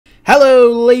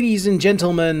Hello ladies and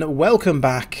gentlemen, welcome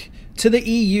back to the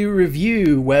EU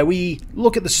review, where we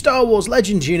look at the Star Wars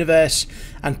Legends universe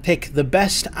and pick the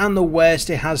best and the worst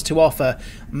it has to offer.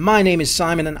 My name is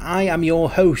Simon and I am your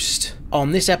host.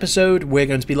 On this episode we're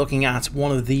going to be looking at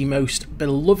one of the most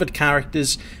beloved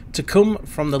characters to come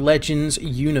from the Legends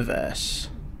universe.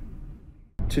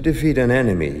 To defeat an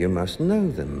enemy, you must know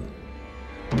them.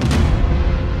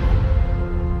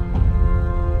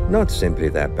 Not simply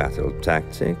their battle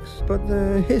tactics, but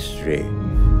their history,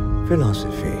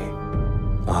 philosophy,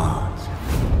 art.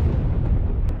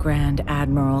 Grand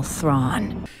Admiral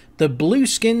Thrawn. The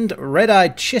blue-skinned,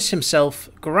 red-eyed chiss himself,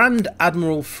 Grand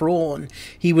Admiral Thrawn.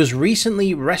 He was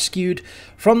recently rescued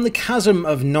from the chasm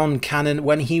of non-canon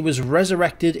when he was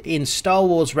resurrected in Star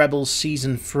Wars Rebels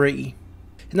Season 3.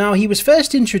 Now, he was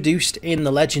first introduced in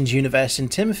the Legends universe in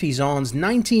Timothy Zahn's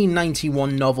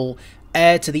 1991 novel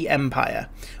Heir to the Empire,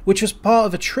 which was part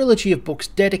of a trilogy of books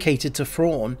dedicated to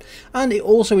Thrawn, and it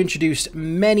also introduced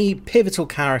many pivotal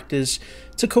characters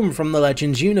to come from the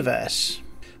Legends universe.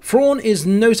 Thrawn is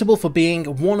notable for being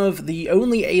one of the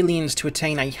only aliens to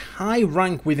attain a high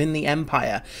rank within the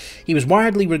Empire. He was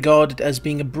widely regarded as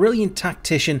being a brilliant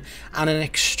tactician and an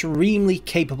extremely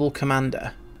capable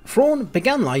commander. Thrawn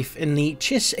began life in the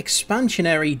Chiss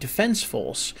Expansionary Defense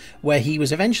Force, where he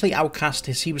was eventually outcast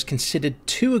as he was considered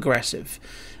too aggressive.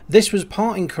 This was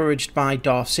part encouraged by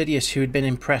Darth Sidious, who had been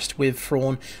impressed with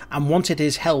Thrawn and wanted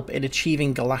his help in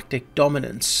achieving galactic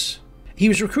dominance. He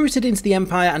was recruited into the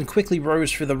Empire and quickly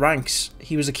rose through the ranks.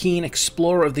 He was a keen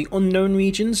explorer of the unknown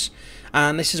regions,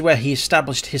 and this is where he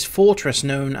established his fortress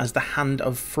known as the Hand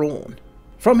of Thrawn.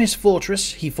 From his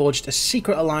fortress, he forged a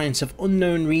secret alliance of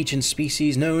unknown region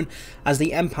species known as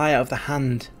the Empire of the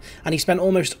Hand, and he spent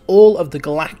almost all of the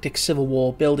Galactic Civil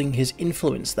War building his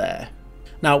influence there.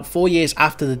 Now, 4 years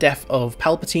after the death of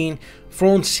Palpatine,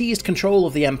 Thrawn seized control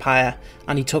of the Empire,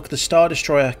 and he took the Star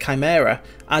Destroyer Chimera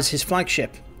as his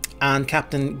flagship, and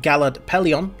Captain Galad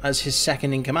Pelion as his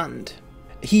second-in-command.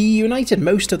 He united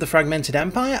most of the fragmented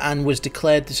Empire and was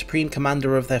declared the supreme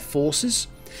commander of their forces.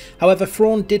 However,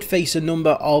 Thrawn did face a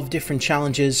number of different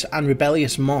challenges and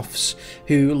rebellious Moffs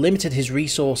who limited his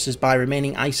resources by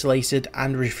remaining isolated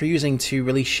and refusing to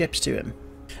release ships to him.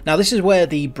 Now, this is where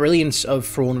the brilliance of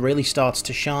Thrawn really starts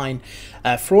to shine.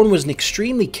 Thrawn was an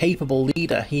extremely capable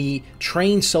leader. He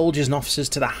trained soldiers and officers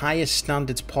to the highest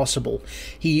standards possible.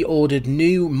 He ordered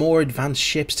new, more advanced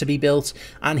ships to be built,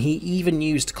 and he even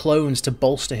used clones to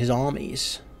bolster his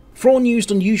armies. Thrawn used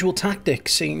unusual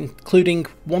tactics, including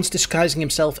once disguising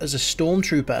himself as a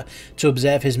stormtrooper to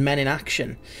observe his men in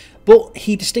action, but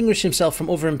he distinguished himself from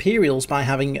other Imperials by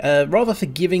having a rather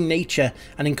forgiving nature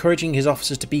and encouraging his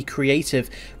officers to be creative,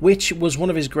 which was one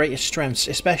of his greatest strengths,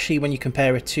 especially when you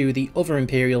compare it to the other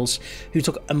Imperials who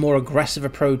took a more aggressive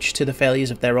approach to the failures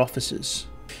of their officers.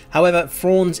 However,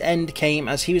 Thrawn's end came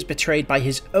as he was betrayed by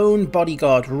his own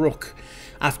bodyguard Rook,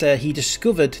 after he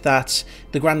discovered that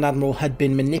the Grand Admiral had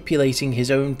been manipulating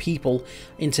his own people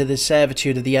into the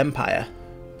servitude of the Empire.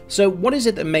 So what is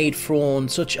it that made Thrawn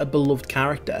such a beloved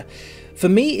character? For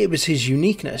me, it was his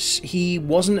uniqueness. He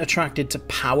wasn't attracted to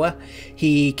power.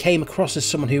 He came across as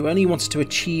someone who only wanted to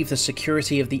achieve the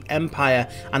security of the Empire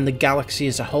and the galaxy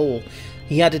as a whole.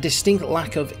 He had a distinct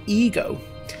lack of ego.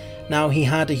 Now, he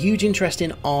had a huge interest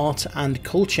in art and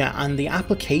culture, and the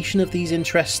application of these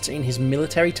interests in his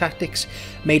military tactics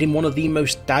made him one of the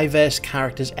most diverse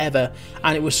characters ever,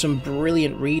 and it was some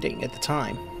brilliant reading at the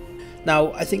time.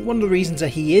 Now, I think one of the reasons that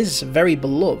he is very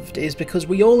beloved is because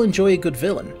we all enjoy a good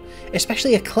villain,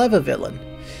 especially a clever villain.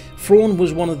 Thrawn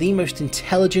was one of the most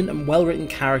intelligent and well-written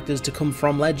characters to come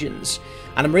from Legends,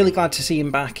 and I'm really glad to see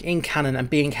him back in canon and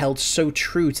being held so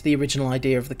true to the original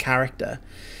idea of the character.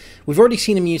 We've already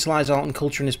seen him utilise art and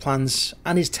culture in his plans,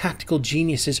 and his tactical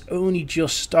genius is only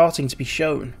just starting to be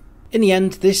shown. In the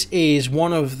end, this is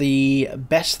one of the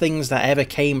best things that ever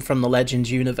came from the Legends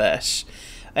universe.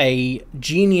 A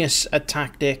genius at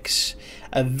tactics,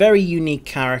 a very unique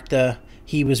character.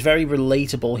 He was very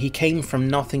relatable. He came from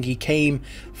nothing. He came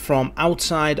from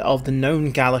outside of the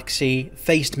known galaxy,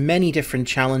 faced many different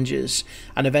challenges,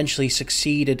 and eventually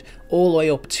succeeded all the way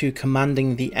up to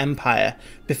commanding the Empire,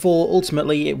 before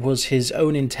ultimately it was his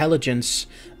own intelligence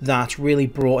that really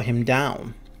brought him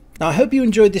down. Now, I hope you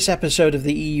enjoyed this episode of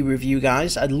the EU review,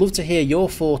 guys. I'd love to hear your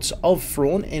thoughts of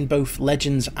Thrawn in both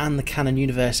Legends and the canon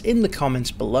universe in the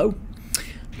comments below.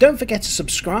 Don't forget to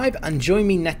subscribe and join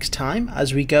me next time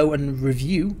as we go and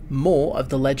review more of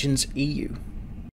the Legends EU.